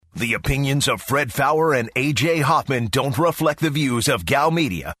The opinions of Fred Fowler and A.J. Hoffman don't reflect the views of Gal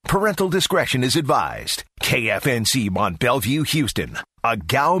Media. Parental discretion is advised. KFNC Mont Bellevue, Houston, a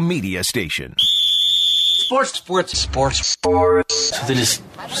Gal Media station. Sports. So they just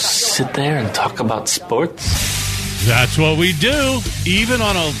sit there and talk about sports? That's what we do, even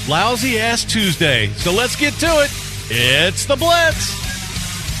on a lousy-ass Tuesday. So let's get to it. It's the Blitz.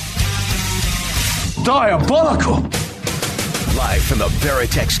 Diabolical. Live from the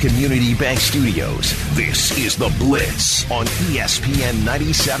Veritex Community Bank Studios, this is the Blitz on ESPN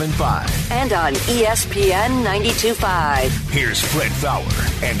 97.5. And on ESPN 92.5. Here's Fred Fowler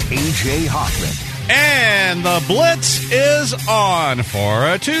and A.J. Hoffman. And the Blitz is on for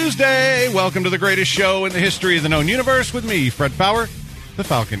a Tuesday. Welcome to the greatest show in the history of the known universe with me, Fred Fowler, the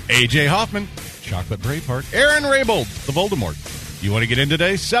Falcon, A.J. Hoffman, Chocolate Braveheart, Aaron Raybold, the Voldemort. You want to get in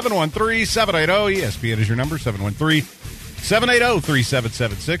today? 713-780. ESPN is your number,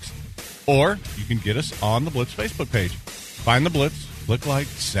 713-780-3776. Or you can get us on the Blitz Facebook page. Find the Blitz, click like,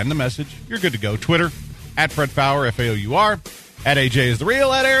 send a message. You're good to go. Twitter, at Fred Fowler, F-A-O-U-R. At AJ is the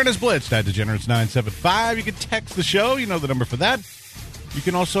real, at Aaron is Blitz, at Degenerates975. You can text the show. You know the number for that. You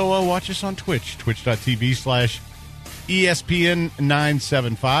can also watch us on Twitch,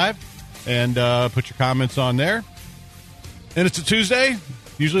 twitch.tv/ESPN975. And put your comments on there. And it's a Tuesday.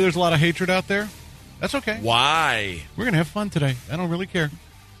 Usually there's a lot of hatred out there. That's okay. Why? We're going to have fun today. I don't really care.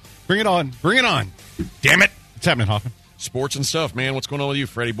 Bring it on. Bring it on. Damn it. What's happening, Hoffman? Sports and stuff, man. What's going on with you,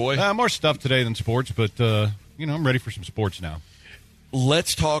 Freddie boy? More stuff today than sports, but, I'm ready for some sports now.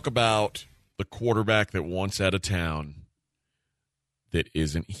 Let's talk about the quarterback that wants out of town that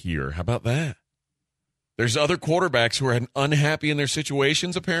isn't here. How about that? There's other quarterbacks who are unhappy in their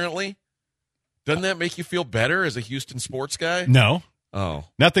situations, apparently. Doesn't that make you feel better as a Houston sports guy? No. Oh.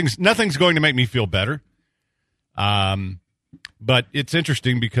 Nothing's going to make me feel better. But it's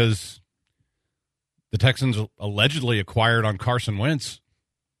interesting because the Texans allegedly acquired on Carson Wentz.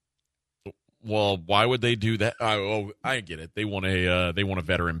 Well, why would they do that? I get it. They want a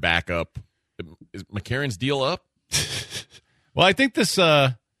veteran backup. Is McCarron's deal up? Well, I think this.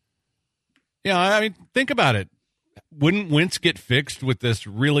 Think about it. Wouldn't Wentz get fixed with this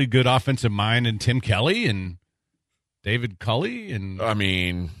really good offensive mind and Tim Kelly and David Culley? And I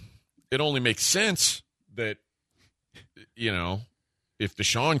mean, it only makes sense that if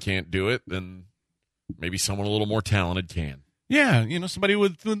Deshaun can't do it, then maybe someone a little more talented can. Yeah, somebody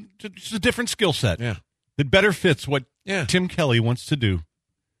with just a different skill set. Yeah. That better fits what Tim Kelly wants to do.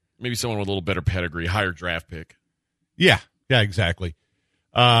 Maybe someone with a little better pedigree, higher draft pick. Yeah, exactly.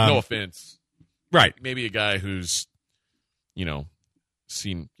 No offense. Right. Maybe a guy who's,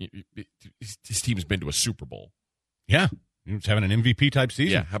 seen his team's been to a Super Bowl. Yeah. He's having an MVP type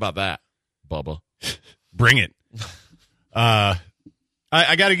season. Yeah, how about that, Bubba? Bring it. I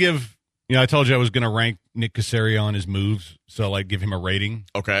got to give, I told you I was going to rank Nick Caserio on his moves, so give him a rating.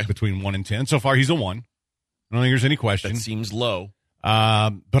 Okay. Between 1 and 10. So far, he's a 1. I don't think there's any question. That seems low. But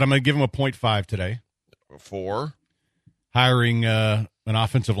I'm going to give him a 0.5 today. For? Hiring an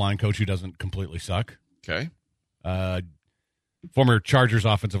offensive line coach who doesn't completely suck. Okay. Former Chargers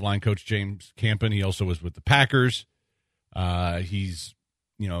offensive line coach James Campen. He also was with the Packers. He's,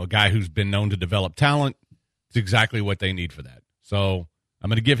 a guy who's been known to develop talent. It's exactly what they need for that. So I'm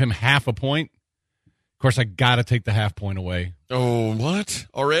going to give him half a point. Of course, I got to take the half point away. Oh, what?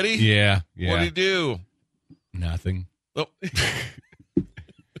 Already? Yeah. What did he do? Nothing. Oh.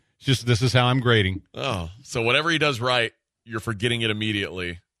 Just this is how I'm grading. Oh, so whatever he does right, you're forgetting it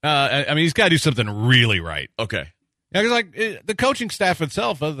immediately. He's got to do something really right. Okay. Yeah, because the coaching staff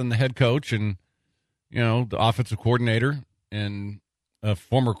itself, other than the head coach and the offensive coordinator and a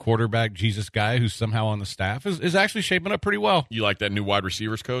former quarterback Jesus guy who's somehow on the staff, is actually shaping up pretty well. You like that new wide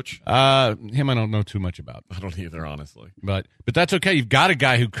receivers coach? Him I don't know too much about. I don't either, honestly. But that's okay. You've got a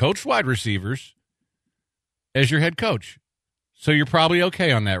guy who coached wide receivers as your head coach. So you're probably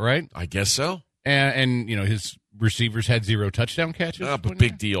okay on that, right? I guess so. And his receivers had 0 touchdown catches. But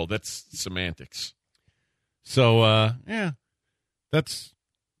big deal. That's semantics. So that's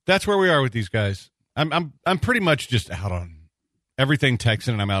where we are with these guys. I'm pretty much just out on everything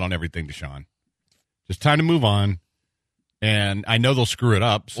Texan, and I'm out on everything Deshaun. Just time to move on. And I know they'll screw it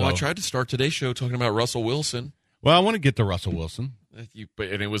up. So. Well, I tried to start today's show talking about Russell Wilson. Well, I want to get to Russell Wilson. And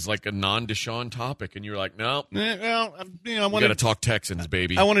it was like a non-Deshaun topic, and you were like, no. Well, we got to talk Texans,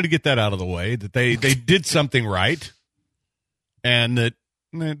 baby. I wanted to get that out of the way, that they did something right, and that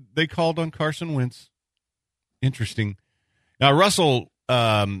they called on Carson Wentz. Interesting. Now, Russell,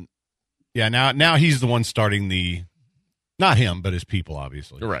 now he's the one starting not him, but his people,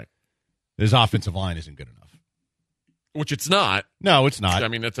 obviously. You're right. His offensive line isn't good enough. which it's not. No, it's not. I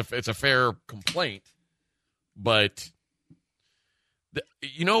mean, it's a fair complaint, but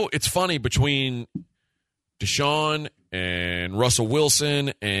it's funny between Deshaun and Russell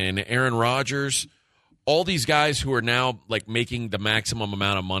Wilson and Aaron Rodgers, all these guys who are now like making the maximum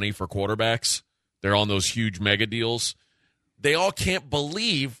amount of money for quarterbacks. They're on those huge mega deals. They all can't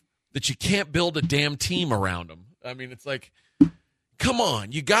believe that you can't build a damn team around them. I mean, it's like, come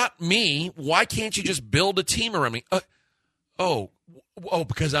on, you got me. Why can't you just build a team around me?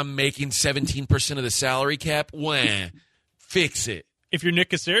 Because I'm making 17% of the salary cap? Wah, fix it. If you're Nick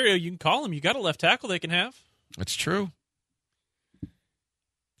Caserio, you can call him. You got a left tackle they can have. That's true.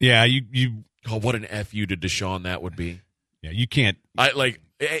 Yeah, you. Oh, what an FU to Deshaun that would be. Yeah, you can't.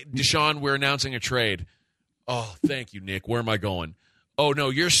 Hey, Deshaun, we're announcing a trade. Oh, thank you, Nick. Where am I going? Oh, no,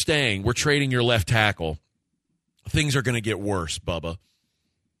 you're staying. We're trading your left tackle. Things are going to get worse, Bubba.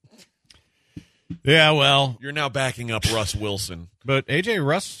 Yeah, well. You're now backing up Russ Wilson. But A.J.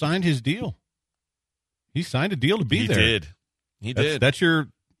 Russ signed his deal. He signed a deal to be there. He did. That's your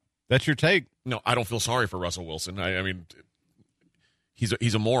take. No, I don't feel sorry for Russell Wilson. I mean,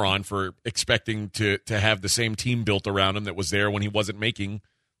 he's a moron for expecting to have the same team built around him that was there when he wasn't making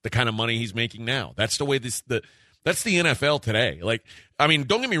the kind of money he's making now. That's the way that's the NFL today. Like, I mean,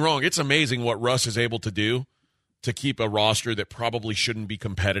 don't get me wrong. It's amazing what Russ is able to do to keep a roster that probably shouldn't be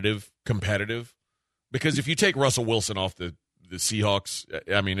competitive. Because if you take Russell Wilson off the Seahawks,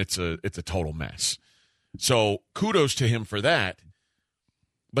 I mean, it's a total mess. So kudos to him for that.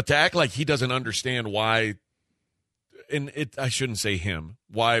 But to act like he doesn't understand why, I shouldn't say him,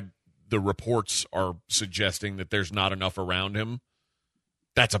 why the reports are suggesting that there's not enough around him,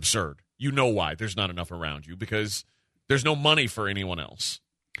 that's absurd. You know why there's not enough around you, because there's no money for anyone else.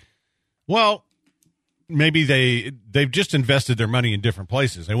 Well, maybe they've just invested their money in different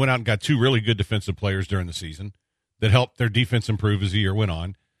places. They went out and got 2 really good defensive players during the season that helped their defense improve as the year went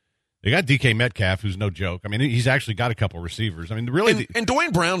on. They got DK Metcalf, who's no joke. I mean, he's actually got a couple receivers. I mean, really, and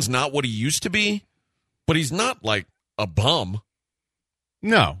Dwayne Brown's not what he used to be, but he's not like a bum.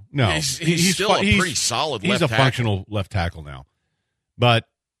 No. He's still a pretty solid left tackle. He's a functional left tackle now. But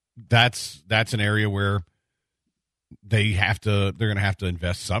that's an area where they're going to have to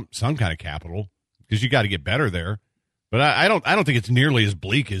invest some kind of capital, because you got to get better there. But I don't think it's nearly as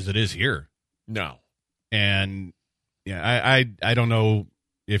bleak as it is here. No. And yeah, I don't know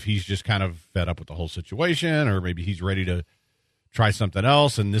if he's just kind of fed up with the whole situation, or maybe he's ready to try something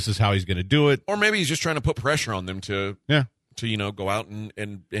else and this is how he's going to do it. Or maybe he's just trying to put pressure on them to go out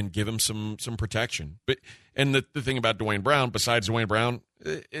and give him some protection. But the thing about Dwayne Brown, besides Dwayne Brown,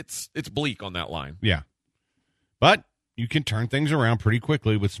 it's bleak on that line. Yeah. But you can turn things around pretty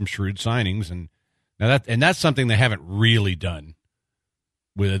quickly with some shrewd signings, and that's something they haven't really done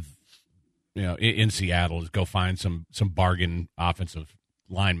with in Seattle, is go find some bargain offensive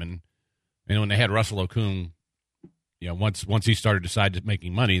linemen. And when they had Russell Okung, once he started decided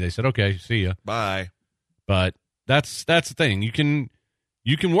making money, they said, okay, see ya. Bye. But that's the thing. You can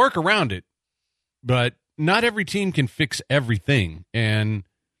work around it, but not every team can fix everything. And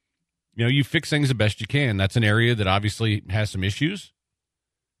you fix things the best you can. That's an area that obviously has some issues,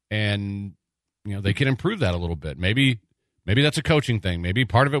 and they can improve that a little bit. Maybe that's a coaching thing. Maybe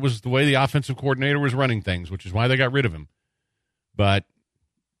part of it was the way the offensive coordinator was running things, which is why they got rid of him. But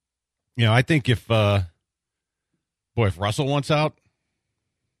I think if Russell wants out,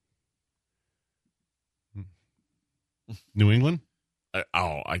 New England.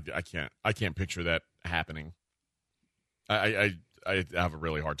 I can't picture that happening. I have a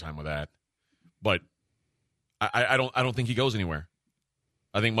really hard time with that, but I don't think he goes anywhere.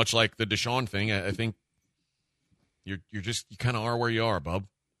 I think much like the Deshaun thing, I think you kind of are where you are, bub.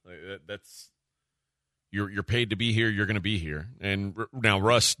 You're paid to be here. You're going to be here. And now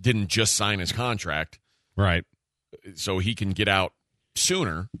Russ didn't just sign his contract, right? So he can get out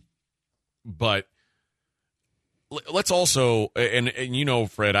sooner. But let's also,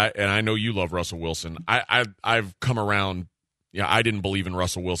 and Fred, I know you love Russell Wilson. I've come around. I didn't believe in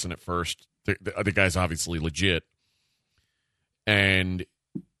Russell Wilson at first. The guy's obviously legit, and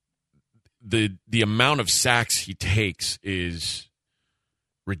the amount of sacks he takes is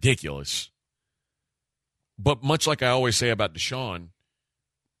ridiculous. But much like I always say about Deshaun,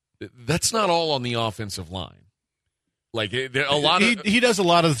 that's not all on the offensive line. Like he does a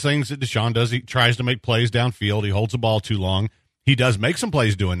lot of the things that Deshaun does. He tries to make plays downfield. He holds the ball too long. He does make some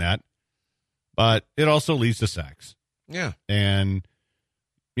plays doing that, but it also leads to sacks. Yeah, and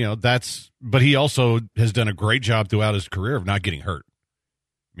but he also has done a great job throughout his career of not getting hurt.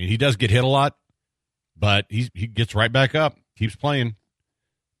 I mean, he does get hit a lot, but he gets right back up, keeps playing,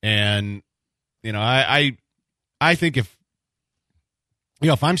 and I I think if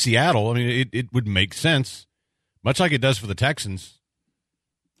I'm Seattle, I mean, it would make sense, much like it does for the Texans.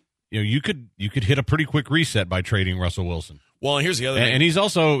 You could hit a pretty quick reset by trading Russell Wilson. Well, and here's the other thing. And he's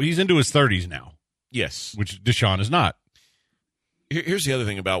into his 30s now. Yes. Which Deshaun is not. Here's the other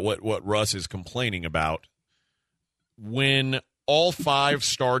thing about what Russ is complaining about. When all 5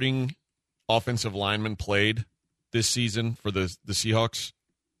 starting offensive linemen played this season for the Seahawks,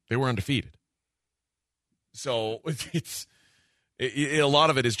 they were undefeated. So a lot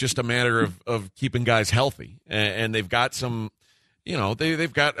of it is just a matter of keeping guys healthy. And they've got some,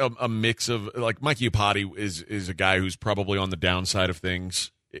 they've got a mix of, like, Mike Iupati is a guy who's probably on the downside of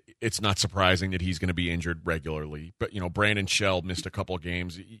things. It's not surprising that he's going to be injured regularly. But, Brandon Shell missed a couple of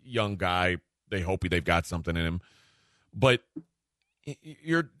games. Young guy. They hope they've got something in him. But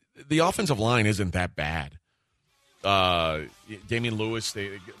the offensive line isn't that bad. Damian Lewis,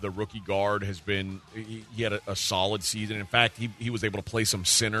 the rookie guard, has been he had a solid season. In fact, he was able to play some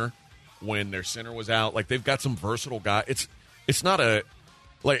center when their center was out. Like, they've got some versatile guys. It's not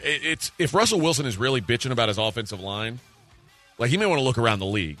if Russell Wilson is really bitching about his offensive line, like, he may want to look around the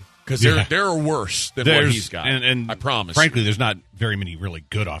league because there are worse than what he's got. And I promise. Frankly, there's not very many really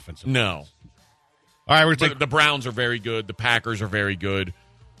good offensive lines. No. All right, the Browns are very good. The Packers are very good.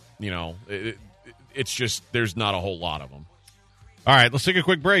 It's just there's not a whole lot of them. All right, let's take a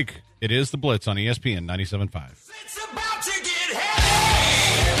quick break. It is the Blitz on ESPN 97.5. It's about to get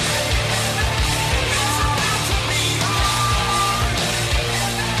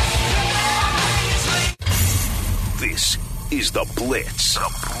This is the Blitz. The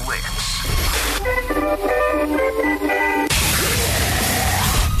Blitz.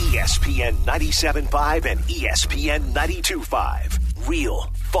 ESPN 97.5 and ESPN 92.5. Real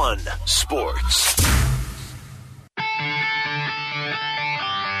fun sports.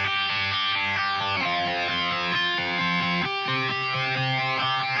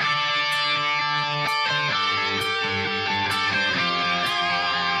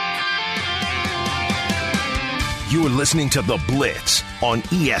 You are listening to The Blitz on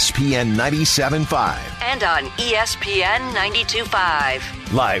ESPN 97.5. And on ESPN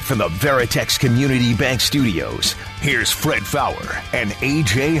 92.5. Live from the Veritex Community Bank Studios, here's Fred Fowler and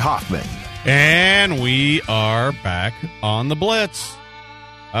A.J. Hoffman. And we are back on The Blitz.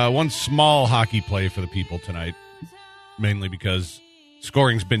 One small hockey play for the people tonight, mainly because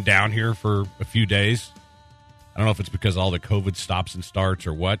scoring's been down here for a few days. I don't know if it's because all the COVID stops and starts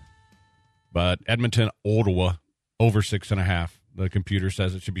or what, but Edmonton, Ottawa, over 6.5. The computer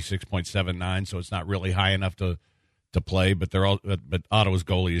says it should be 6.79, so it's not really high enough to play. But but Ottawa's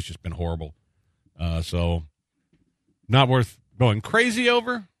goalie has just been horrible, so not worth going crazy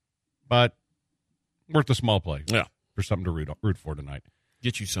over, but worth a small play. Yeah, for something to root for tonight.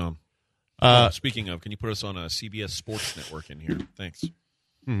 Get you some. Speaking of, can you put us on a CBS Sports Network in here? Thanks.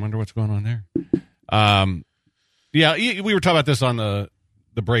 Wonder what's going on there. Yeah, we were talking about this on the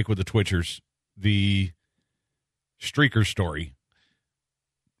break with the Twitchers. The Streaker story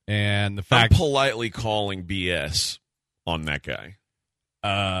and the fact I'm politely calling BS on that guy.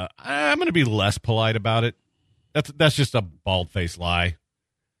 I'm going to be less polite about it. That's just a bald-faced lie.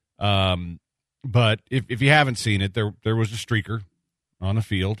 But if you haven't seen it, there was a streaker on the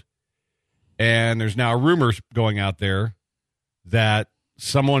field, and there's now rumors going out there that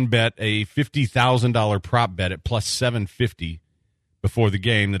someone bet a $50,000 prop bet at plus 750 before the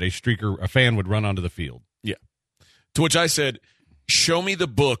game that a fan would run onto the field. Yeah. To which I said, show me the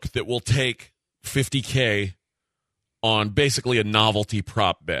book that will take $50K on basically a novelty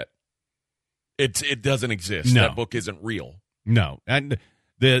prop bet. It doesn't exist. No. That book isn't real. No. And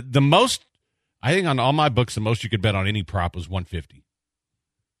the most, I think on all my books, the most you could bet on any prop was 150.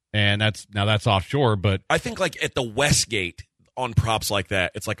 And that's offshore, but I think like at the Westgate on props like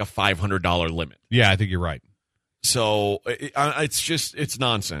that, it's like a $500 limit. Yeah, I think you're right. So it's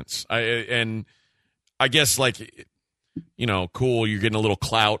nonsense. And I guess like, cool, you're getting a little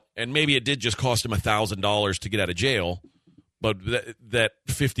clout, and maybe it did just cost him $1,000 to get out of jail, but that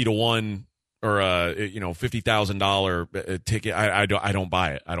 50-1 or $50,000 ticket, I don't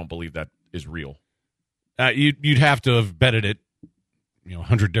buy it. I don't believe that is real. You'd have to have betted it,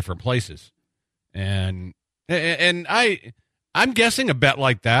 100 different places, and I'm guessing a bet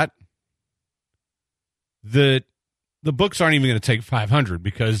like that, the books aren't even going to take 500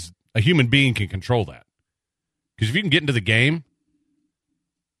 because a human being can control that. Because if you can get into the game,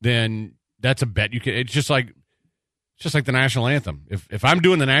 then that's a bet you can. It's just like the national anthem. If I'm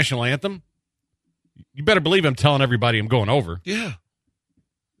doing the national anthem, you better believe I'm telling everybody I'm going over. Yeah.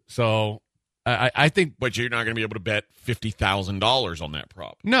 So I think, but you're not going to be able to bet $50,000 on that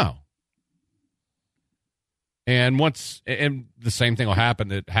prop. No. And the same thing will happen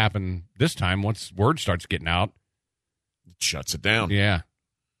that happened this time. Once word starts getting out, It shuts it down. yeah.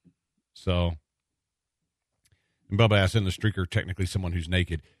 So, and Bubba asked, in the streaker technically someone who's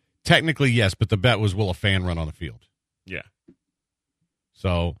naked? Technically, yes, but the bet was, will a fan run on the field? Yeah.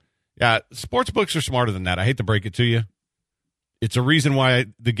 So, yeah, sports books are smarter than that. I hate to break it to you. It's a reason why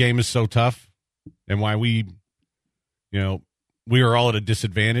the game is so tough and why we are all at a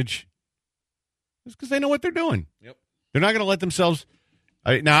disadvantage. It's because they know what they're doing. Yep. They're not going to let themselves.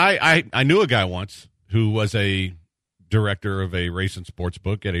 I knew a guy once who was a director of a race and sports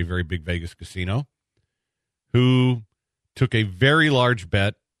book at a very big Vegas casino who took a very large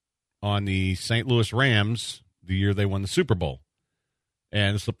bet on the St. Louis Rams the year they won the Super Bowl.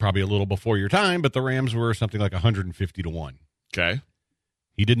 And this is probably a little before your time, but the Rams were something like 150-1. Okay.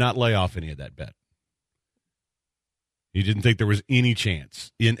 He did not lay off any of that bet. He didn't think there was any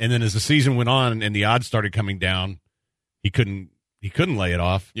chance. And then as the season went on and the odds started coming down, he couldn't lay it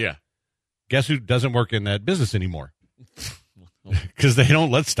off. Yeah. Guess who doesn't work in that business anymore? Because they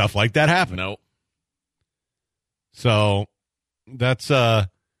don't let stuff like that happen. No. So that's those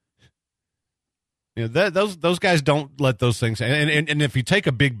guys don't let those things. And if you take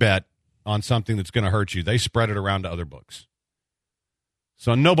a big bet on something that's going to hurt you, they spread it around to other books.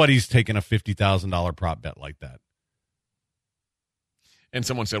 So nobody's taking a $50,000 prop bet like that. And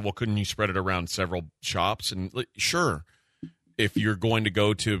someone said, well, couldn't you spread it around several shops? And sure, if you're going to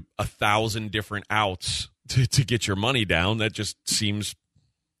go to 1,000 different outs to get your money down, that just seems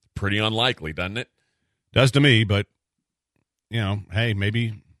pretty unlikely, doesn't it? Does to me, but, hey,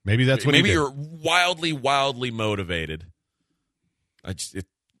 maybe that's what he did. Maybe you're wildly motivated.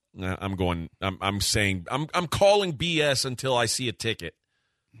 I'm calling BS until I see a ticket,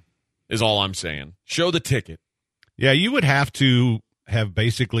 is all I'm saying. Show the ticket. Yeah, you would have to have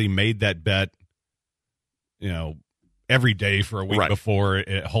basically made that bet, every day for a week before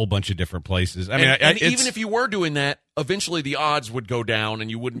a whole bunch of different places. I mean, and even if you were doing that, eventually the odds would go down, and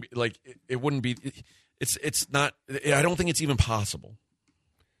you wouldn't be like it wouldn't be. It's not. I don't think it's even possible.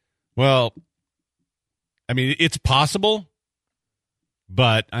 Well, I mean, it's possible,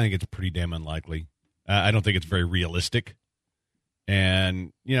 but I think it's pretty damn unlikely. I don't think it's very realistic.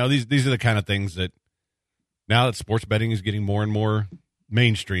 And these are the kind of things that, now that sports betting is getting more and more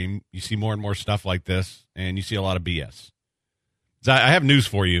mainstream, you see more and more stuff like this, and you see a lot of BS. So I have news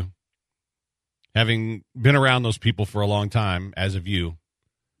for you. Having been around those people for a long time, as of you,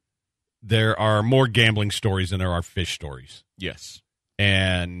 there are more gambling stories than there are fish stories. Yes.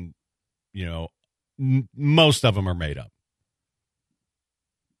 And, most of them are made up.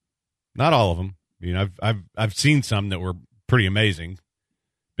 Not all of them. I've seen some that were pretty amazing,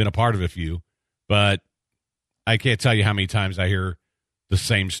 been a part of a few, but I can't tell you how many times I hear the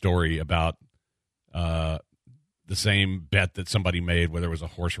same story about the same bet that somebody made, whether it was a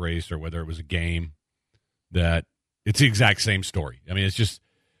horse race or whether it was a game, that it's the exact same story. I mean, it's just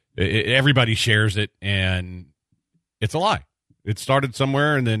everybody shares it, and it's a lie. It started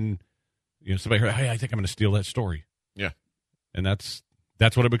somewhere, and then somebody heard, hey, I think I'm going to steal that story. Yeah. And that's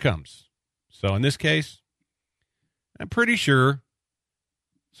what it becomes. So in this case, I'm pretty sure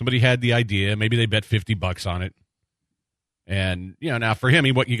somebody had the idea. Maybe they bet $50 on it. And, now for him,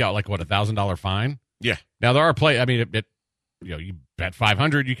 you got like, what, $1,000 fine? Yeah. Now there are you bet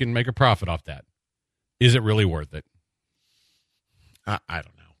 500, you can make a profit off that. Is it really worth it? I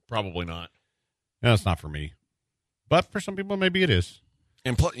don't know. Probably not. No, it's not for me. But for some people, maybe it is.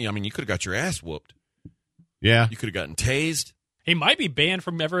 And plus, you could have got your ass whooped. Yeah. You could have gotten tased. He might be banned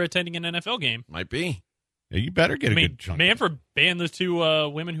from ever attending an NFL game. Might be. Yeah, you better get a good chunk. Manfred banned those two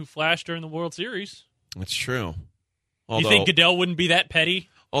women who flashed during the World Series. That's true. You think Goodell wouldn't be that petty?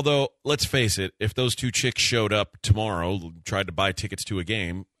 Although, let's face it, if those two chicks showed up tomorrow, tried to buy tickets to a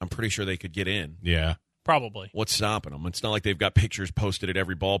game, I'm pretty sure they could get in. Yeah. Probably. What's stopping them? It's not like they've got pictures posted at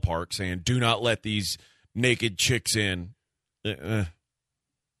every ballpark saying, do not let these naked chicks in.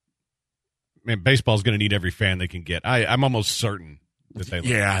 Man, baseball's going to need every fan they can get. I'm almost certain that they.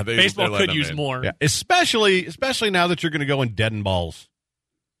 Yeah, baseball could use more. Yeah, especially now that you're going to go and deaden balls.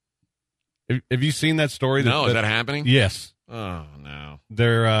 Have you seen that story? No, is that happening? Yes. Oh no.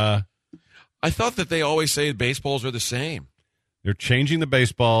 They're. I thought that they always say baseballs are the same. They're changing the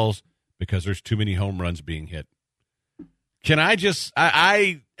baseballs because there's too many home runs being hit. Can I just?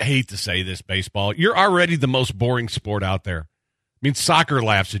 I hate to say this, baseball. You're already the most boring sport out there. I mean, soccer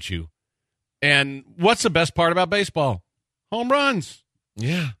laughs at you. And what's the best part about baseball? Home runs.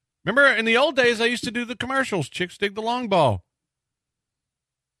 Yeah. Remember in the old days, I used to do the commercials. Chicks dig the long ball.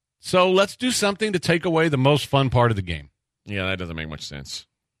 So let's do something to take away the most fun part of the game. Yeah, that doesn't make much sense.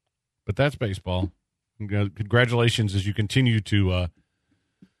 But that's baseball. Congratulations as you continue to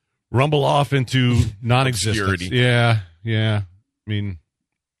rumble off into non-existence. Obscurity. Yeah. I mean,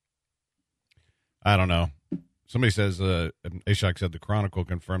 I don't know. Somebody says, Ashok said the Chronicle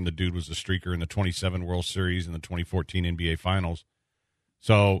confirmed the dude was a streaker in the 27 World Series and the 2014 NBA Finals.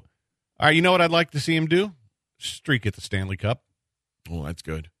 So, all right, you know what I'd like to see him do? Streak at the Stanley Cup. Oh, that's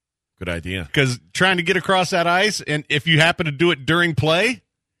good. Good idea. Because trying to get across that ice, and if you happen to do it during play,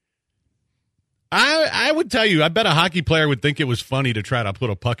 I would tell you, I bet a hockey player would think it was funny to try to put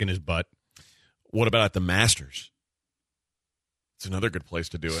a puck in his butt. What about at the Masters? It's another good place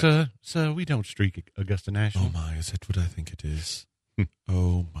to do it. So we don't streak at Augusta National. Oh, my. Is that what I think it is?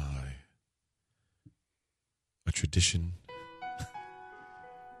 Oh, my. A tradition.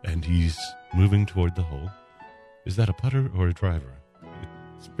 And he's moving toward the hole. Is that a putter or a driver?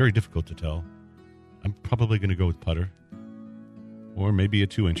 It's very difficult to tell. I'm probably going to go with putter. Or maybe a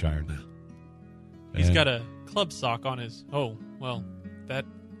 2-inch iron. He's got a club sock on his... Oh, well, that...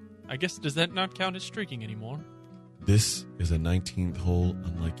 I guess, does that not count as streaking anymore? This is a 19th hole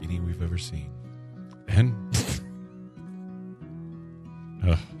unlike any we've ever seen. And...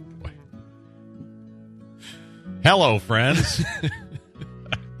 oh, boy. Hello, friends.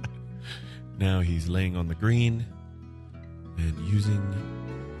 Now he's laying on the green and using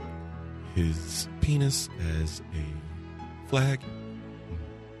his penis as a flag.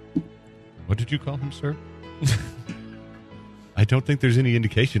 What did you call him, sir? I don't think there's any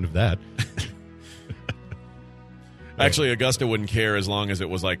indication of that. Actually, Augusta wouldn't care as long as it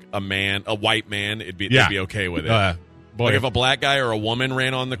was like a white man. They'd be okay with it. Boy, like if a black guy or a woman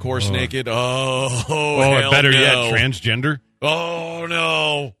ran on the course naked, hell better no. yet, transgender. Oh,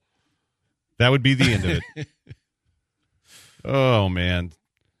 no. That would be the end of it. Oh, man.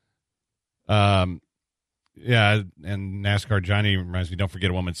 Yeah, and NASCAR Johnny reminds me, don't forget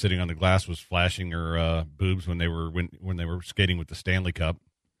a woman sitting on the glass was flashing her boobs when they were skating with the Stanley Cup.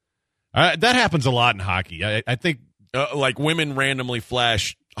 That happens a lot in hockey. I think like women randomly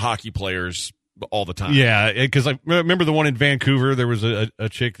flash hockey players all the time. Yeah, because I remember the one in Vancouver. There was a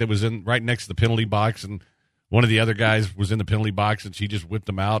chick that was in right next to the penalty box, and one of the other guys was in the penalty box, and she just whipped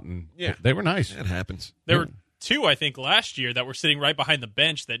them out, and they were nice. That happens. There were two, I think, last year that were sitting right behind the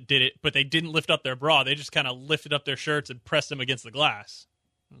bench that did it, but they didn't lift up their bra. They just kind of lifted up their shirts and pressed them against the glass.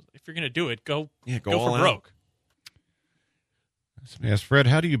 If you're going to do it, go for broke. Yes, Fred,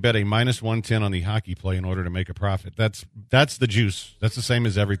 how do you bet a minus 110 on the hockey play in order to make a profit? That's the juice. That's the same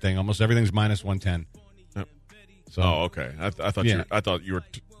as everything. Almost everything's minus 110. So, okay. I thought you were.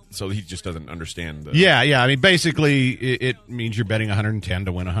 So he just doesn't understand. Yeah. I mean, basically, it means you're betting 110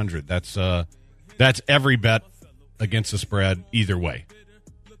 to win 100. That's every bet against the spread either way,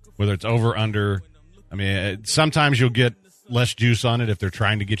 whether it's over, under. I mean, sometimes you'll get less juice on it if they're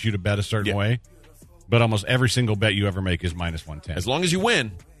trying to get you to bet a certain way. But almost every single bet you ever make is minus 110. As long as you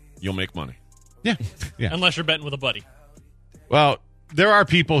win, you'll make money. Yeah. Unless you're betting with a buddy. Well, there are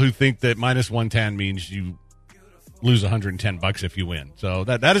people who think that minus 110 means you lose $110 if you win. So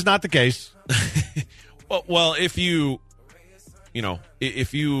that is not the case. well, if you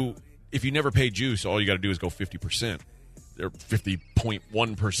never pay juice, all you got to do is go 50%. Or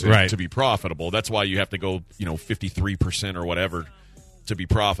 50.1% to be profitable. That's why you have to go, 53% or whatever to be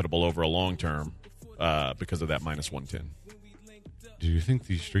profitable over a long term. Because of that minus 110. Do you think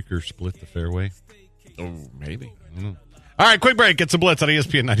these streakers split the fairway? Oh, maybe. All right, quick break. It's a Blitz on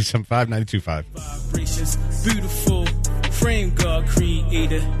ESPN 97.5, 92.5. Vibrations, beautiful frame, God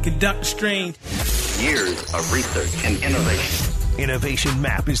creator, conduct strain. Years of research and innovation. Innovation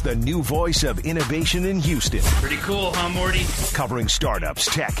Map is the new voice of innovation in Houston. Pretty cool, huh, Morty? Covering startups,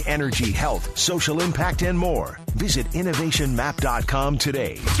 tech, energy, health, social impact, and more. Visit innovationmap.com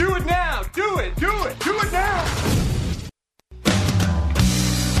today. Do it now! Do it! Do it! Do it now!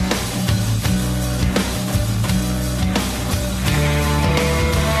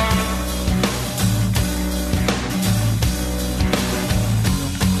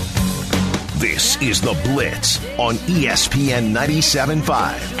 This is The Blitz on ESPN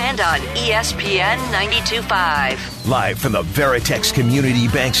 97.5. And on ESPN 92.5. Live from the Veritex Community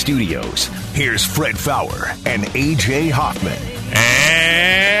Bank Studios, here's Fred Fowler and A.J. Hoffman.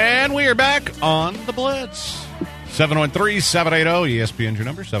 And we are back on The Blitz. 713-780, ESPN's your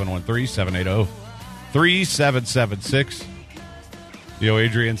number, 713-780-3776.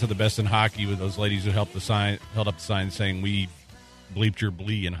 Adrian said the best in hockey with those ladies who held up the sign saying we bleeped your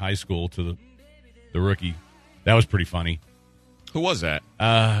blee in high school to the rookie. That was pretty funny. Who was that?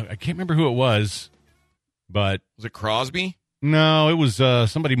 I can't remember who it was, but... Was it Crosby? No, it was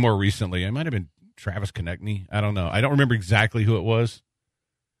somebody more recently. It might have been Travis Konechny. I don't know. I don't remember exactly who it was,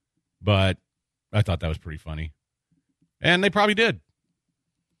 but I thought that was pretty funny. And they probably did.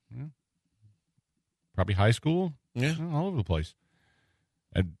 Yeah. Probably high school. Yeah. All over the place.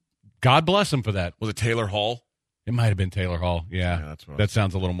 And God bless him for that. Was it Taylor Hall? It might have been Taylor Hall. Yeah. That's what that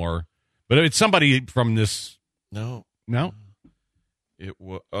sounds a little more. But it's somebody from this. No. It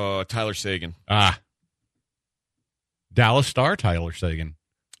was Tyler Sagan. Dallas Star Tyler Sagan.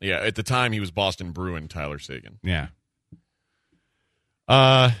 Yeah, at the time he was Boston Bruin Tyler Sagan. Yeah.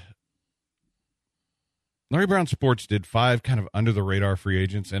 Larry Brown Sports did 5 kind of under-the-radar free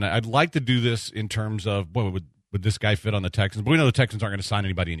agents, and I'd like to do this in terms of, boy, would this guy fit on the Texans? But we know the Texans aren't going to sign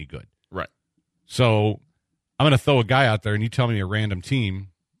anybody any good. Right. So I'm going to throw a guy out there, and you tell me a random team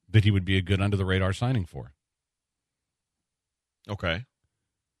that he would be a good under-the-radar signing for. Okay.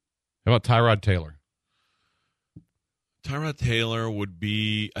 How about Tyrod Taylor? Tyrod Taylor would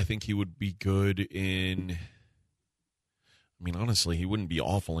be, I think he would be good in, I mean, honestly, he wouldn't be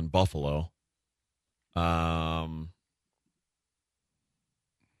awful in Buffalo. Where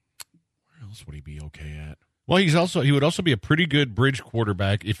else would he be okay at? Well, he would also be a pretty good bridge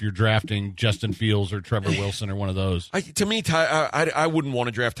quarterback if you're drafting Justin Fields or Trevor Wilson or one of those. To me, I wouldn't want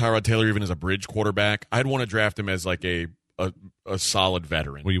to draft Tyrod Taylor even as a bridge quarterback. I'd want to draft him as like a solid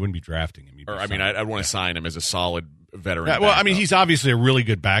veteran. Well, you wouldn't be drafting him. I'd want to sign him as a solid veteran. Yeah, well, I mean, he's obviously a really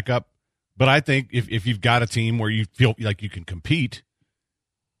good backup, but I think if you've got a team where you feel like you can compete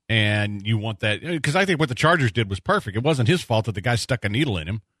and you want that, because I think what the Chargers did was perfect. It wasn't his fault that the guy stuck a needle in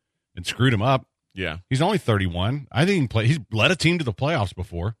him and screwed him up. Yeah. He's only 31. I think he's led a team to the playoffs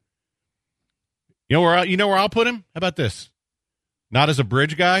before. You know where I'll put him? How about this? Not as a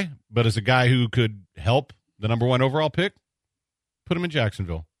bridge guy, but as a guy who could help the number 1 overall pick. Put him in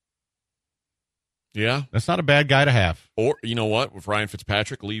Jacksonville. Yeah. That's not a bad guy to have. Or, you know what? If Ryan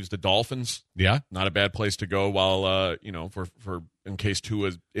Fitzpatrick leaves the Dolphins, yeah, not a bad place to go while, for in case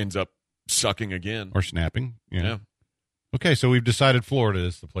Tua ends up sucking again. Or snapping. Yeah. Okay, so we've decided Florida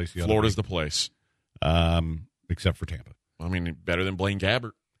is the place. Florida's the place. Except for Tampa. I mean, better than Blaine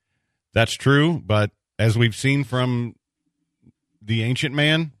Gabbert. That's true, but as we've seen from the ancient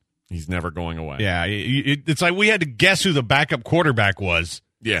man, he's never going away. Yeah, it's like we had to guess who the backup quarterback was.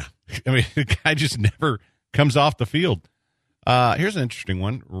 Yeah. I mean, the guy just never comes off the field. Here's an interesting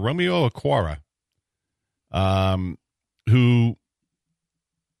one. Romeo Okwara, who,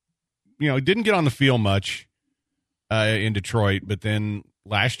 didn't get on the field much in Detroit, but then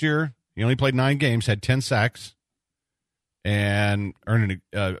last year he only played 9 games, had 10 sacks, and earned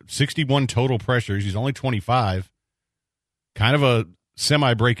 61 total pressures. He's only 25. Kind of a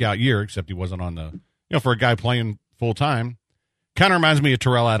semi-breakout year, except he wasn't on the, for a guy playing full-time. Kind of reminds me of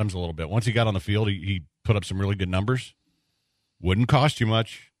Terrell Adams a little bit. Once he got on the field, he put up some really good numbers. Wouldn't cost you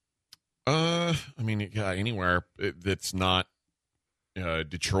much. I mean, anywhere that's not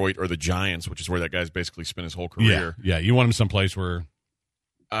Detroit or the Giants, which is where that guy's basically spent his whole career. Yeah, you want him someplace where,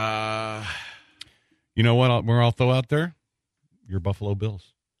 you know what? Where I'll throw out there, your Buffalo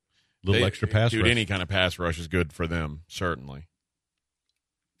Bills. Little extra pass rush. Any kind of pass rush is good for them, certainly.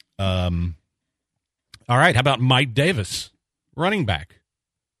 All right. How about Mike Davis, running back?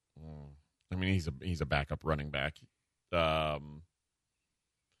 I mean, he's a backup running back. I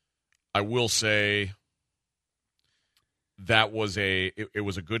will say that was it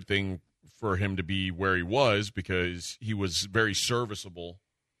was a good thing for him to be where he was because he was very serviceable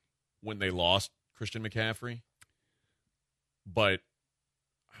when they lost Christian McCaffrey. But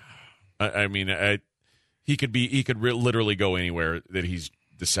I mean, he could literally go anywhere that he's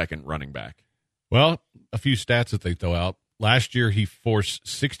the second running back. Well, a few stats that they throw out. Last year, he forced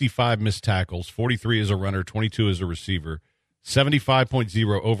 65 missed tackles, 43 as a runner, 22 as a receiver,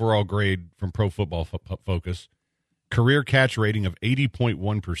 75.0 overall grade from Pro Football Focus, career catch rating of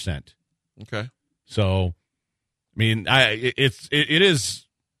 80.1%. Okay. So, I mean, it is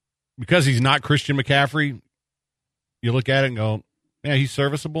because he's not Christian McCaffrey. You look at it and go, yeah, he's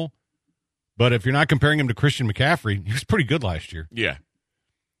serviceable. But if you're not comparing him to Christian McCaffrey, he was pretty good last year. Yeah.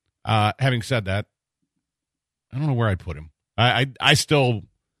 Having said that, I don't know where I'd put him. I still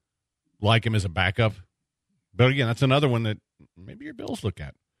like him as a backup. But again, that's another one that maybe your Bills look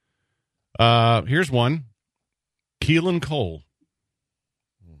at. Here's one. Keelan Cole.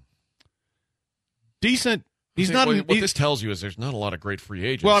 Decent. He's not. What this tells you is there's not a lot of great free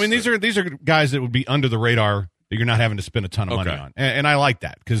agents. Well, I mean, these are guys that would be under the radar that you're not having to spend a ton of money on. And I like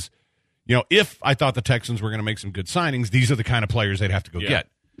that because, if I thought the Texans were going to make some good signings, these are the kind of players they'd have to go get.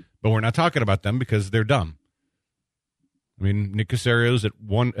 But we're not talking about them because they're dumb. I mean, Nick Caserio's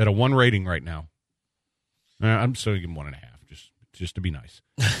at a 1 rating right now. I'm still giving 1.5, just to be nice.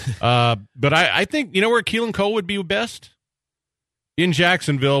 But I think where Keelan Cole would be best? In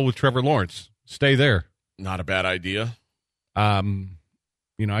Jacksonville with Trevor Lawrence. stay there. Not a bad idea. I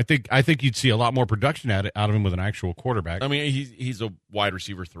think you'd see a lot more production out of him with an actual quarterback. I mean, he's a wide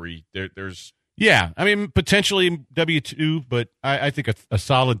receiver 3. There's potentially W2, but I think a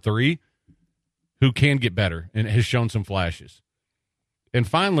solid 3 who can get better and has shown some flashes. And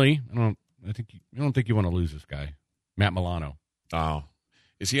finally, I don't think you want to lose this guy, Matt Milano. Oh,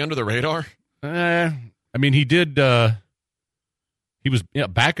 is he under the radar? He did. He was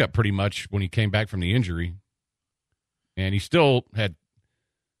backup pretty much when he came back from the injury, and he still had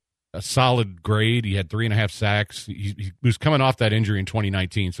a solid grade. He had 3.5 sacks. He was coming off that injury in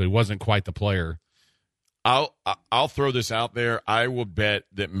 2019, so he wasn't quite the player. I'll throw this out there. I will bet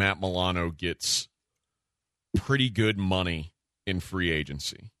that Matt Milano gets pretty good money in free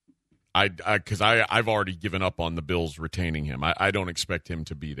agency. Because I've already given up on the Bills retaining him. I don't expect him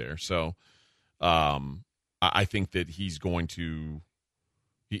to be there. So I think that he's going to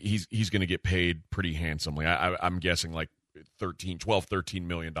get paid pretty handsomely. I'm guessing like $13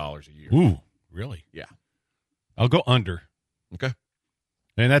 million a year. Ooh, really? Yeah. I'll go under. Okay.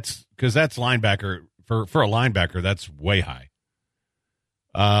 And that's because that's linebacker. For a linebacker, that's way high.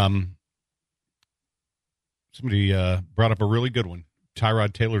 Somebody brought up a really good one.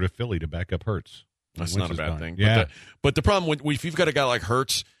 Tyrod Taylor to Philly to back up Hurts. That's not a bad thing. Yeah. But the problem if you've got a guy like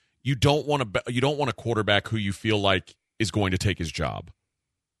Hurts, you don't want a quarterback who you feel like is going to take his job.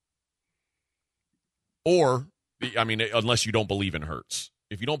 Or, unless you don't believe in Hurts.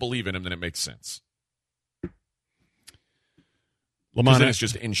 If you don't believe in him, then it makes sense. Because then it's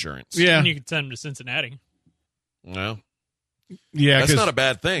just insurance. Yeah. And you can send him to Cincinnati. Well, yeah, that's not a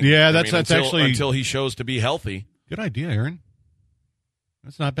bad thing. Yeah, that's actually until he shows to be healthy. Good idea, Aaron.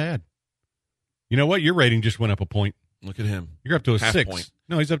 That's not bad. You know what? Your rating just went up a point. Look at him. You're up to a half 6. Point.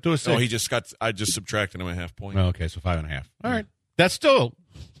 No, he's up to a 6. I just subtracted him a half point. Oh, okay, so 5.5. All right. That's still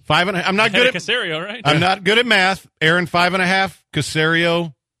 5.5. I'm not good at Casario, right? I'm not good at math. Aaron 5.5.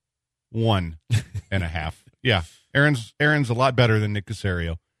 Casario 1.5. Yeah. Aaron's a lot better than Nick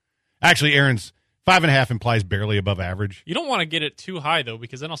Casario. Actually, Aaron's 5.5 implies barely above average. You don't want to get it too high, though,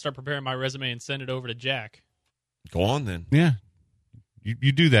 because then I'll start preparing my resume and send it over to Jack. Go on, then. Yeah.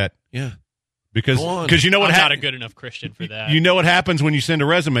 You do that. Yeah. Because you know what I'm not a good enough Christian for that. You know what happens when you send a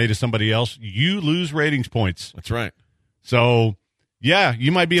resume to somebody else? You lose ratings points. That's right. So, yeah,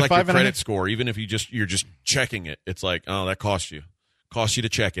 you might be it's a like 5.5. Your credit score, even if you're just checking it. It's like, oh, that costs you to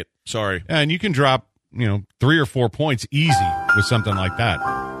check it. Sorry. And you can drop 3 or 4 points easy with something like that.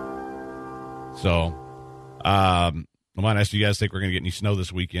 So, I might ask you guys, think we're going to get any snow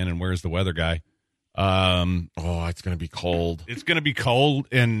this weekend, and where's the weather guy? It's going to be cold. It's going to be cold,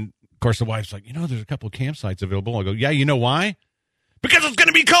 and of course the wife's like, there's a couple of campsites available. I go, yeah, you know why? Because it's going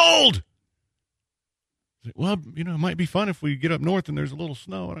to be cold. Well, it might be fun if we get up north and there's a little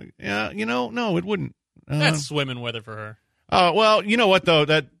snow. And no, it wouldn't. That's swimming weather for her. Well, you know what though?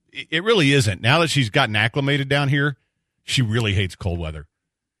 That it really isn't. Now that she's gotten acclimated down here, she really hates cold weather.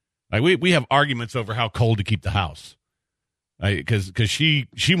 Like we have arguments over how cold to keep the house. Because she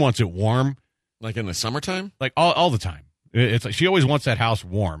wants it warm. Like in the summertime? Like all the time. It's like she always wants that house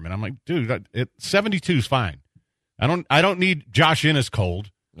warm, and I'm like, dude, 72 is fine. I don't need Josh Ennis cold.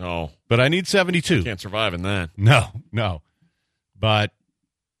 No, but I need 72. Can't survive in that. No. But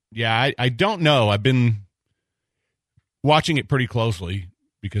yeah, I don't know. I've been watching it pretty closely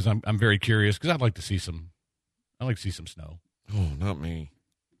because I'm very curious because I'd like to see some snow. Oh, not me.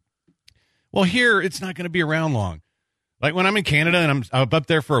 Well, here it's not going to be around long. Like when I'm in Canada and I'm up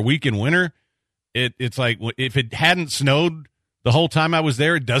there for a week in winter. It's like if it hadn't snowed the whole time I was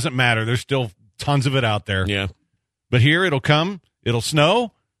there, it doesn't matter. There's still tons of it out there. Yeah. But here it'll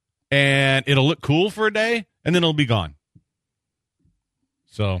snow, and it'll look cool for a day, and then it'll be gone.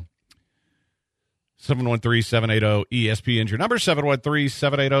 So 713-780-ESPN is your number,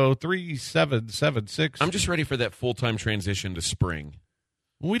 713-780-3776. I'm just ready for that full-time transition to spring.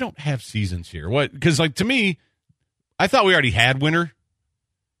 Well, we don't have seasons here. What? Because to me, I thought we already had winter.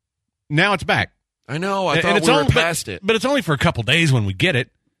 Now it's back. I know. I thought we were past it. But it's only for a couple days when we get it.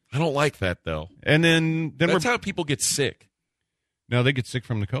 I don't like that, though. And then that's how people get sick. No, they get sick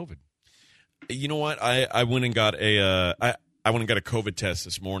from the COVID. You know what? I went and got a COVID test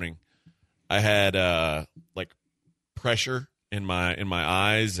this morning. I had pressure in my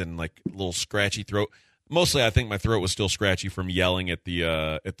eyes and like a little scratchy throat. Mostly, I think my throat was still scratchy from yelling at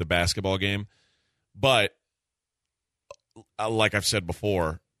the basketball game. But like I've said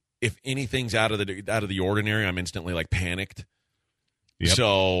before, if anything's out of the ordinary, I'm instantly like panicked. Yep.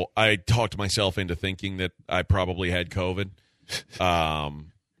 So I talked myself into thinking that I probably had COVID.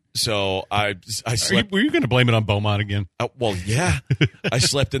 So I slept. Were you going to blame it on Beaumont again? Well, yeah. I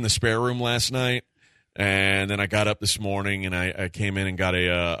slept in the spare room last night, and then I got up this morning, and I came in and got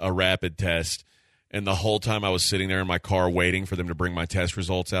a rapid test. And the whole time I was sitting there in my car waiting for them to bring my test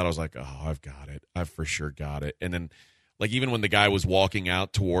results out, I was like, oh, I've got it. I've for sure got it. And then, like, even when the guy was walking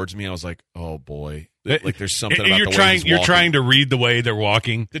out towards me, I was like, oh, boy. Like, there's something about the way he's walking. You're trying to read the way they're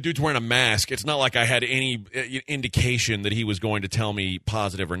walking. The dude's wearing a mask. It's not like I had any indication that he was going to tell me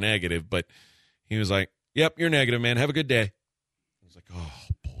positive or negative, but he was like, yep, you're negative, man. Have a good day. I was like, oh,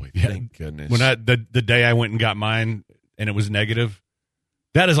 boy, thank goodness. When the day I went and got mine and it was negative,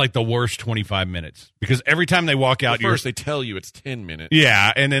 that is like the worst 25 minutes because every time they walk out, first they tell you it's 10 minutes.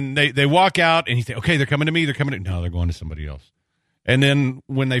 Yeah, and then they walk out and you think, okay, they're coming to me. No, they're going to somebody else. And then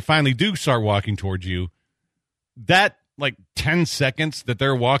when they finally do start walking towards you, that like 10 seconds that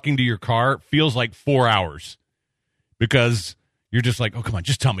they're walking to your car feels like 4 hours because you're just like, oh, come on,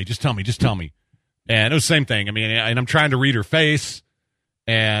 just tell me. And it was the same thing. I mean, and I'm trying to read her face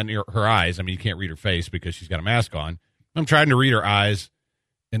and her eyes. I mean, you can't read her face because she's got a mask on. I'm trying to read her eyes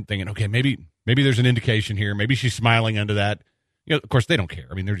and thinking, okay, maybe there's an indication here. Maybe she's smiling under that. You know, of course, they don't care.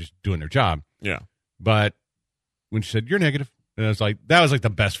 I mean, they're just doing their job. Yeah. But when she said, you're negative, and it's like, that was like the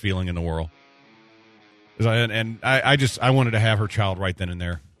best feeling in the world. And I wanted to have her child right then and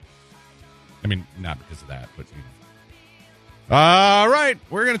there. I mean, not because of that, but you know. All right,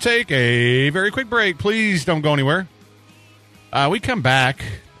 we're going to take a very quick break. Please don't go anywhere. We come back.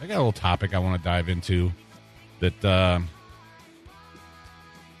 I got a little topic I want to dive into that,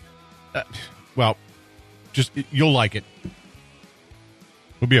 well, just you'll like it.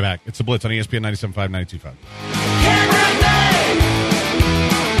 We'll be back. It's the Blitz on ESPN 97.5, 92.5.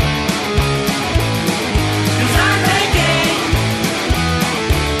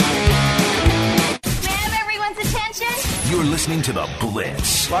 You're listening to The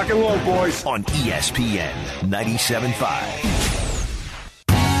Blitz. Rock and roll, boys. On ESPN 97.5.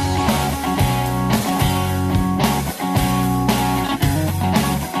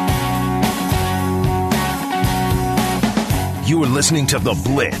 You are listening to The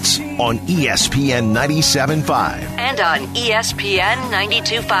Blitz on ESPN 97.5. And on ESPN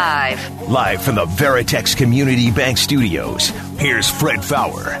 92.5. Live from the Veritex Community Bank Studios, here's Fred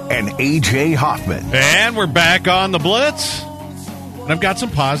Fowler and A.J. Hoffman. And we're back on The Blitz. And I've got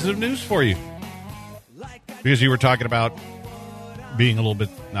some positive news for you. Because you were talking about being a little bit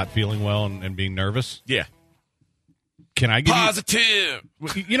not feeling well and being nervous. Yeah. Can I give positive?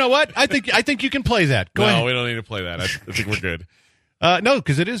 You know what? I think you can play that. Go ahead. No, we don't need to play that. I think we're good. No,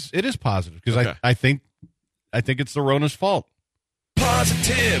 because it is positive. Because okay. I think it's the Rona's fault.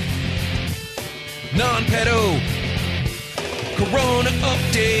 Positive. Non-pedo. Corona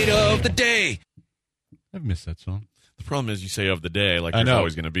update of the day. I've missed that song. The problem is you say of the day like there's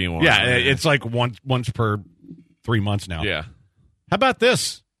always going to be one. Yeah, it's like once per 3 months now. Yeah. How about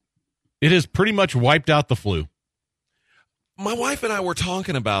this? It has pretty much wiped out the flu. My wife and I were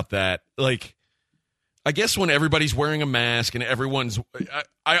talking about that. Like, I guess when everybody's wearing a mask and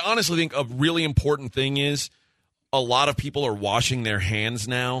I honestly think a really important thing is a lot of people are washing their hands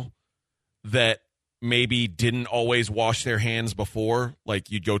now that maybe didn't always wash their hands before. Like,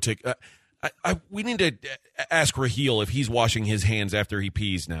 you'd go take we need to ask Raheel if he's washing his hands after he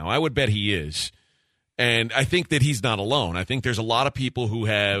pees now. I would bet he is. And I think that he's not alone. I think there's a lot of people who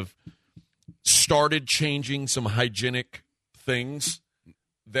have started changing some hygienic things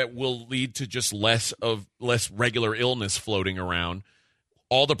that will lead to just less regular illness floating around.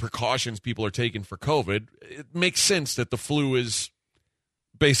 All the precautions people are taking for COVID, it makes sense that the flu is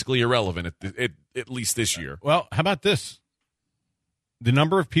basically irrelevant at least this year. Well, how about this? The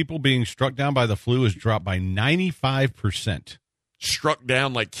number of people being struck down by the flu has dropped by 95%. Struck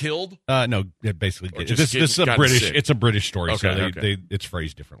down, like killed? No, basically. This is a British. Sick. It's a British story, okay, so it's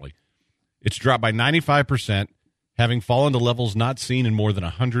phrased differently. It's dropped by 95%, having fallen to levels not seen in more than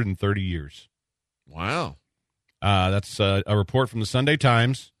 130 years. Wow. That's a report from the Sunday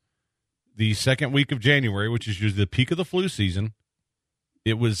Times. The second week of January, which is usually the peak of the flu season,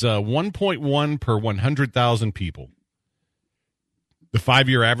 it was 1.1 per 100,000 people. The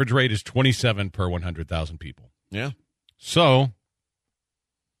 5-year average rate is 27 per 100,000 people. Yeah. So,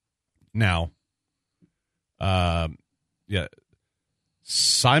 now,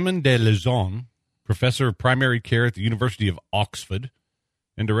 Simon de Lezon, professor of primary care at the University of Oxford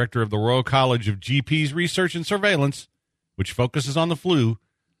and director of the Royal College of GPs Research and Surveillance, which focuses on the flu,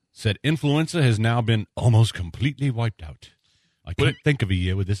 said influenza has now been almost completely wiped out. I can't think of a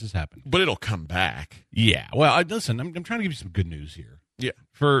year where this has happened. But it'll come back. Yeah. Well, listen, I'm trying to give you some good news here. Yeah.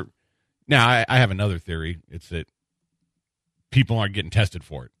 Now, I have another theory. It's that people aren't getting tested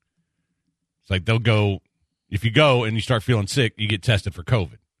for it. It's like they'll go, if you go and you start feeling sick, you get tested for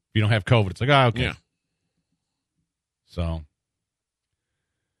COVID. If you don't have COVID, it's like, oh, okay. Yeah. So,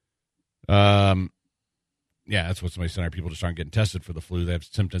 yeah, that's what somebody said. People just aren't getting tested for the flu. They have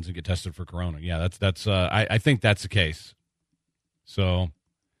symptoms and get tested for corona. Yeah, that's. I think that's the case. So,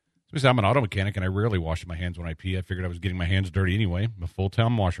 I'm an auto mechanic, and I rarely wash my hands when I pee. I figured I was getting my hands dirty anyway. I'm a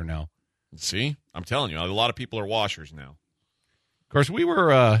full-time washer now. See? I'm telling you, a lot of people are washers now. Of course, we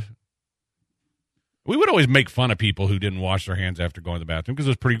would always make fun of people who didn't wash their hands after going to the bathroom because it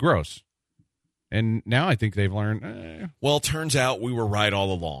was pretty gross. And now I think they've learned. Well, it turns out we were right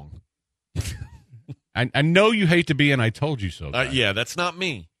all along. I know you hate to be, and I told you so. Yeah, that's not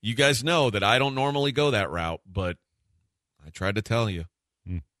me. You guys know that I don't normally go that route, but I tried to tell you.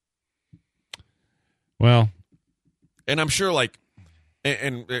 Well, and I'm sure, like,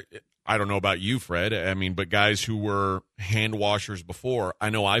 and I don't know about you, Fred. I mean, but guys who were hand washers before,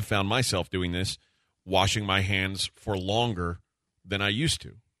 I know I found myself doing this, washing my hands for longer than I used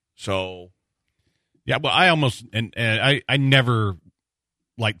to. So, yeah, well, I almost and I never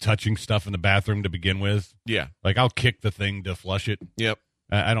like touching stuff in the bathroom to begin with. Yeah, like I'll kick the thing to flush it. Yep,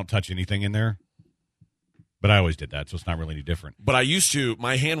 I don't touch anything in there. But I always did that, so it's not really any different. But I used to,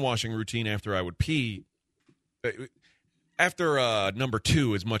 my hand washing routine after I would pee, after number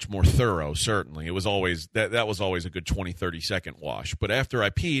 2 is much more thorough, certainly. It was always, that was always a good 20, 30-second wash. But after I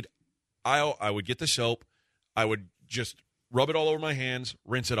peed, I would get the soap, I would just rub it all over my hands,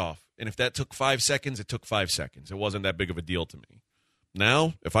 rinse it off. And if that took 5 seconds, it took 5 seconds. It wasn't that big of a deal to me.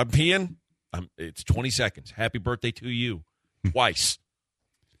 Now, if I'm peeing, it's 20 seconds. Happy birthday to you. Twice.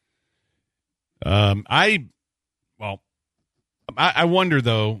 I wonder,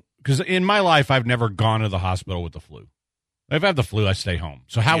 though, because in my life, I've never gone to the hospital with the flu. If I have the flu, I stay home.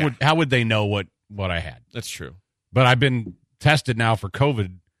 So how would they know what I had? That's true. But I've been tested now for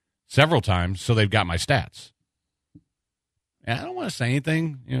COVID several times, so they've got my stats. And I don't want to say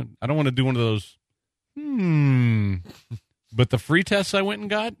anything. You know, I don't want to do one of those, But the free tests I went and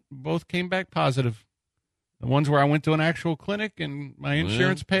got, both came back positive. The ones where I went to an actual clinic and my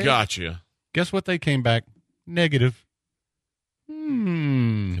insurance paid. Gotcha. Guess what? They came back negative.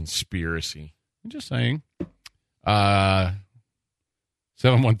 Conspiracy. I'm just saying.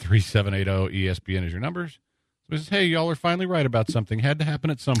 713-780-ESPN is your numbers. So it says, hey, y'all are finally right about something. Had to happen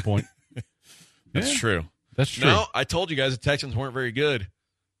at some point. That's true. That's true. No, I told you guys the Texans weren't very good.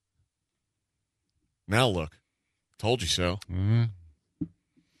 Now look. Told you so. Mm-hmm.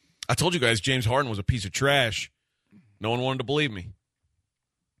 I told you guys James Harden was a piece of trash. No one wanted to believe me.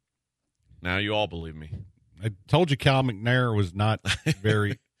 Now you all believe me. I told you Cal McNair was not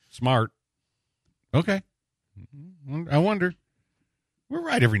very smart. Okay. I wonder. We're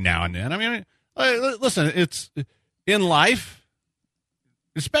right every now and then. I mean, listen, it's in life,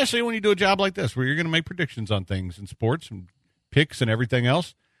 especially when you do a job like this where you're going to make predictions on things in sports and picks and everything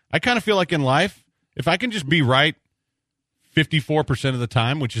else. I kind of feel like in life, if I can just be right 54% of the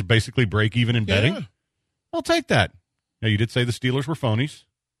time, which is basically break even in betting, I'll take that. Now, you did say the Steelers were phonies.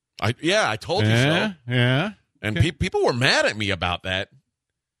 I told you so. Yeah. And people were mad at me about that.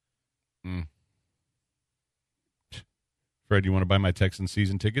 Fred, you want to buy my Texans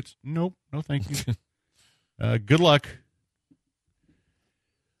season tickets? Nope. No, thank you. Good luck.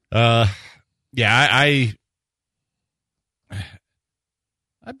 I've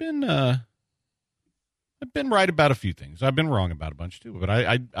been right about a few things. I've been wrong about a bunch too, but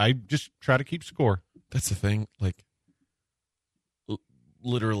I just try to keep score. That's the thing. Like,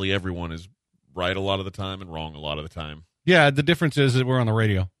 literally everyone is right a lot of the time and wrong a lot of the time. Yeah, the difference is that we're on the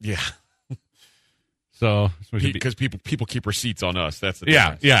radio. Yeah. So because people keep receipts on us. That's the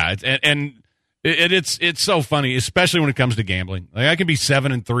difference. Yeah. It's so funny, especially when it comes to gambling. Like I can be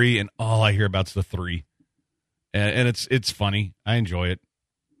 7-3, and all I hear about is the 3, and it's funny. I enjoy it,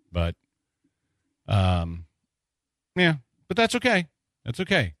 but but that's okay. That's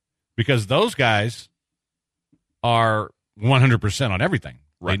okay because those guys are 100% on everything.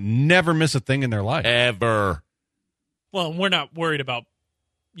 Right. They never miss a thing in their life ever. Well, we're not worried about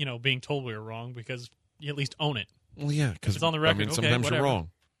being told we were wrong because you at least own it. Well, yeah, because it's on the record. I mean, sometimes you're wrong.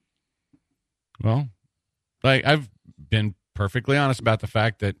 Well, like I've been perfectly honest about the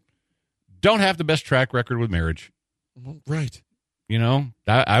fact that don't have the best track record with marriage. Right.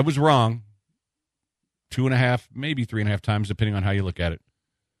 I was wrong 2.5, maybe 3.5 times, depending on how you look at it.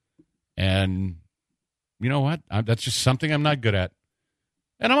 And you know what? That's just something I'm not good at,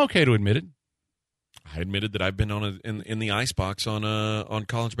 and I'm okay to admit it. I admitted that I've been in the icebox on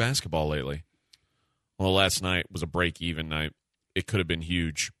college basketball lately. Well, last night was a break-even night. It could have been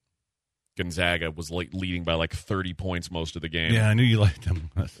huge. Gonzaga was leading by like 30 points most of the game. Yeah, I knew you liked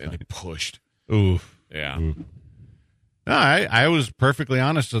them. And they pushed. Oof. Yeah. Oof. No, I was perfectly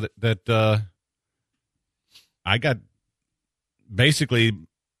honest so that I got basically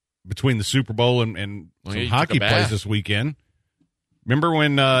between the Super Bowl and some hockey plays this weekend. Remember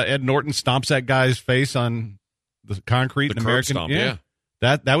when Ed Norton stomps that guy's face on the concrete in American? Stomp, yeah.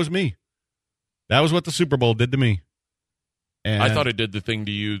 That was me. That was what the Super Bowl did to me. And I thought it did the thing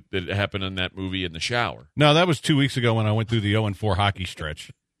to you that happened in that movie in the shower. No, that was 2 weeks ago when I went through the 0-4 hockey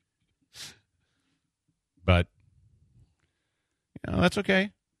stretch. But that's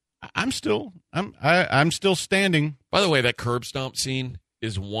okay. I'm still standing. By the way, that curb stomp scene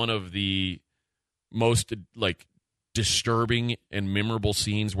is one of the most disturbing and memorable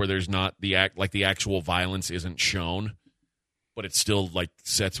scenes where there's not the actual violence isn't shown, but it still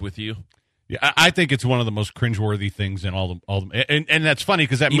sets with you. Yeah, I think it's one of the most cringeworthy things in all the and that's funny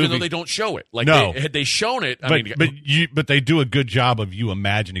because that movie, even though they don't show it, no, had they shown it, but they do a good job of you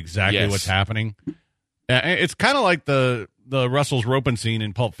imagine exactly what's happening. It's kind of like the Russell's roping scene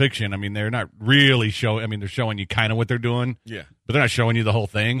in Pulp Fiction. I mean, they're not really showing. I mean, they're showing you kind of what they're doing. Yeah, but they're not showing you the whole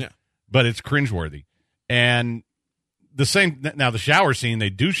thing. Yeah, but it's cringeworthy. And the same now, the shower scene they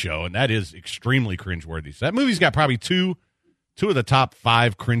do show, and that is extremely cringeworthy. So that movie's got probably two of the top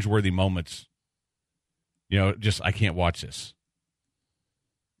 5 cringeworthy moments. Just I can't watch this.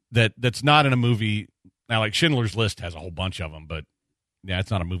 That's not in a movie. Now, like Schindler's List has a whole bunch of them, but yeah, it's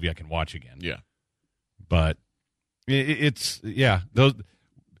not a movie I can watch again. Yeah, but it's those,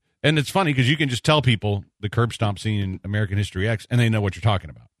 and it's funny because you can just tell people the curb stomp scene in American History X, and they know what you're talking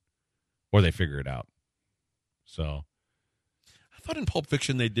about, or they figure it out. So, I thought in Pulp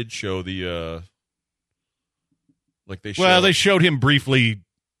Fiction they did show the they showed him briefly.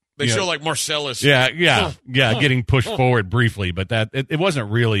 They show Marcellus. Yeah, getting pushed forward briefly, but that it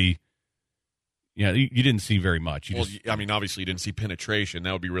wasn't really. You didn't see very much. Obviously you didn't see penetration.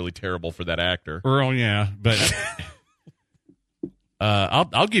 That would be really terrible for that actor. Earl, yeah, but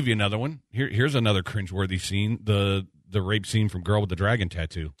I'll give you another one. Here's another cringeworthy scene: the rape scene from Girl with the Dragon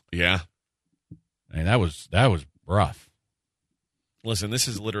Tattoo. Yeah, and that was rough. Listen, this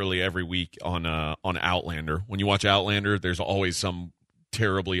is literally every week on Outlander. When you watch Outlander, there's always some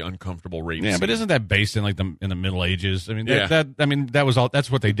terribly uncomfortable rape scene. But isn't that based in in the Middle Ages? I mean, that was all. That's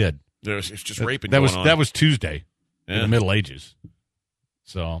what they did. It's just raping. That was Tuesday in the Middle Ages.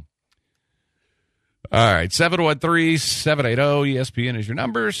 So, all right, 713-780-ESPN is your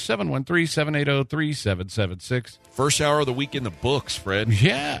number. 713-780-3776. First hour of the week in the books, Fred.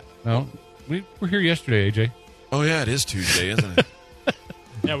 Yeah. Well, we were here yesterday, AJ. Oh yeah, it is Tuesday, isn't it?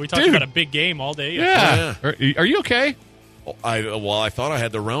 Yeah, we talked about a big game all day. Yeah. Are you okay? I thought I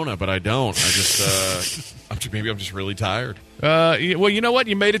had the Rona, but I don't. I just maybe I'm just really tired. Well, you know what?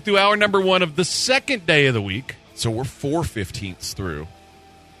 You made it through hour number 1 of the second day of the week. So we're 4/15ths through.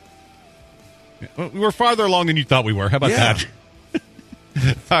 We're farther along than you thought we were. How about that?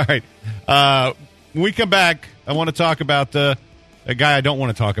 All right. When we come back, I want to talk about a guy I don't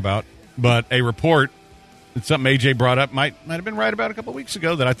want to talk about, but a report. It's something AJ brought up. Might have been right about a couple of weeks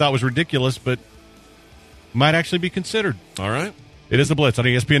ago that I thought was ridiculous, but might actually be considered. All right. It is the Blitz on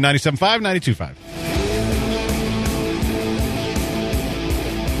ESPN 97.5, 92.5.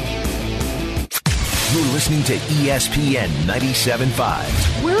 You're listening to ESPN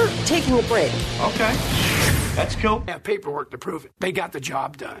 97.5. We're taking a break. Okay. That's cool. Have paperwork to prove it. They got the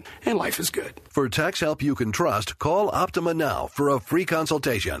job done, and life is good. For tax help you can trust, call Optima now for a free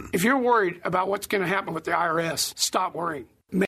consultation. If you're worried about what's going to happen with the IRS, stop worrying.